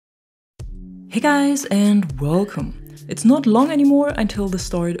Hey guys, and welcome! It's not long anymore until the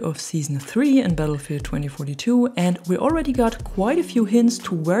start of Season 3 in Battlefield 2042, and we already got quite a few hints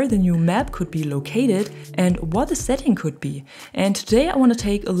to where the new map could be located and what the setting could be. And today I want to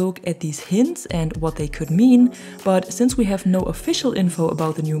take a look at these hints and what they could mean, but since we have no official info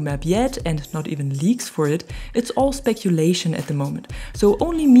about the new map yet and not even leaks for it, it's all speculation at the moment. So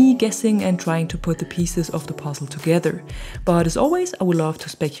only me guessing and trying to put the pieces of the puzzle together. But as always, I would love to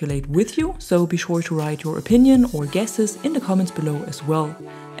speculate with you, so be sure to write your opinion or guesses in the comments below as well.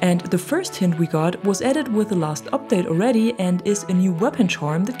 And the first hint we got was added with the last update already and is a new weapon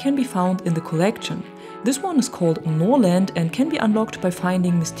charm that can be found in the collection. This one is called Norrland and can be unlocked by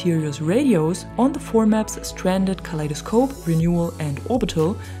finding mysterious radios on the 4 maps Stranded, Kaleidoscope, Renewal and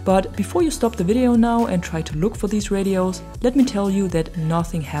Orbital. But before you stop the video now and try to look for these radios, let me tell you that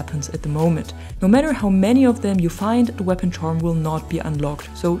nothing happens at the moment. No matter how many of them you find, the weapon charm will not be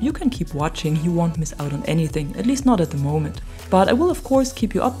unlocked, so you can keep watching, you won't miss out on anything, at least not at the moment. But I will of course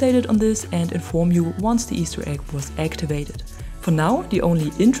keep you updated on this and inform you once the Easter egg was activated. For now, the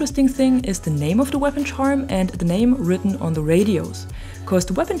only interesting thing is the name of the weapon charm and the name written on the radios. Cause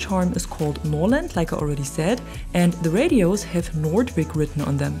the weapon charm is called Norrland, like I already said, and the radios have Nordvik written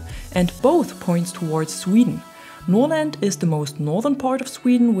on them, and both points towards Sweden. Norrland is the most northern part of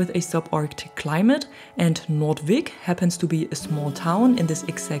Sweden with a subarctic climate, and Nordvik happens to be a small town in this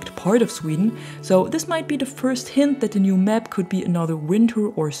exact part of Sweden, so this might be the first hint that the new map could be another winter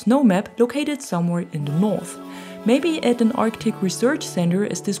or snow map located somewhere in the north. Maybe at an Arctic research center,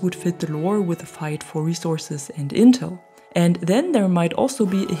 as this would fit the lore with the fight for resources and intel. And then there might also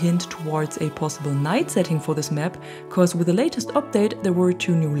be a hint towards a possible night setting for this map, cause with the latest update there were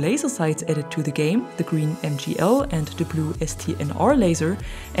 2 new laser sights added to the game, the green MGL and the blue STNR laser,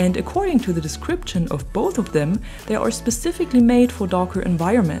 and according to the description of both of them, they are specifically made for darker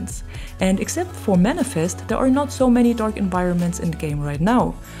environments. And except for Manifest, there are not so many dark environments in the game right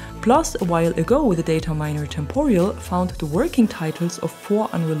now. Plus, a while ago, the data miner Temporal found the working titles of 4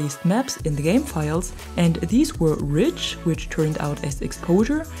 unreleased maps in the game files, and these were Ridge, which turned out as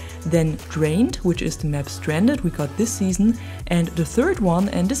Exposure, then Drained, which is the map Stranded we got this season, and the third one,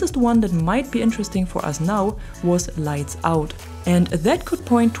 and this is the one that might be interesting for us now, was Lights Out. And that could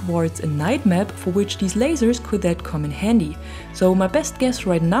point towards a night map for which these lasers could then come in handy. So my best guess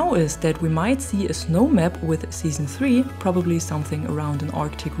right now is that we might see a snow map with Season 3, probably something around an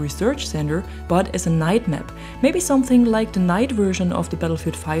Arctic research center, but as a night map. Maybe something like the night version of the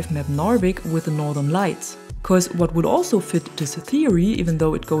Battlefield 5 map Narvik with the northern lights. Cause what would also fit this theory, even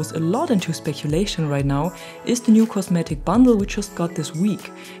though it goes a lot into speculation right now, is the new cosmetic bundle we just got this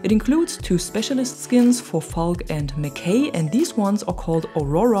week. It includes 2 specialist skins for Falk and McKay, and these ones are called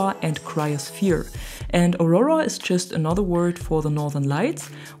Aurora and Cryosphere. And Aurora is just another word for the northern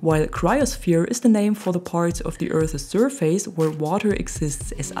lights, while Cryosphere is the name for the parts of the Earth's surface where water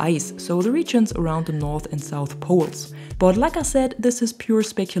exists as ice, so the regions around the north and south poles. But like I said, this is pure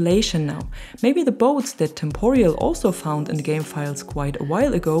speculation now. Maybe the boats that Temporal also found in the game files quite a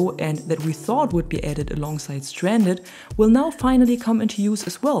while ago and that we thought would be added alongside Stranded will now finally come into use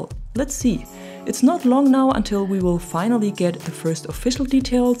as well. Let's see. It's not long now until we will finally get the first official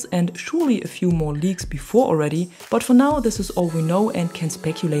details and surely a few more leaks before already, but for now this is all we know and can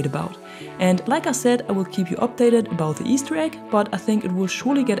speculate about. And like I said, I will keep you updated about the Easter egg, but I think it will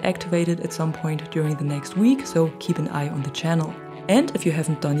surely get activated at some point during the next week, so keep an eye on the channel. And if you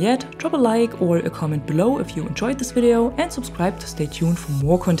haven't done yet, drop a like or a comment below if you enjoyed this video and subscribe to stay tuned for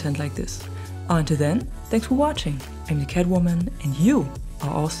more content like this. Until then, thanks for watching. I'm the Catwoman and you are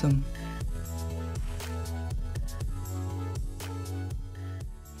awesome.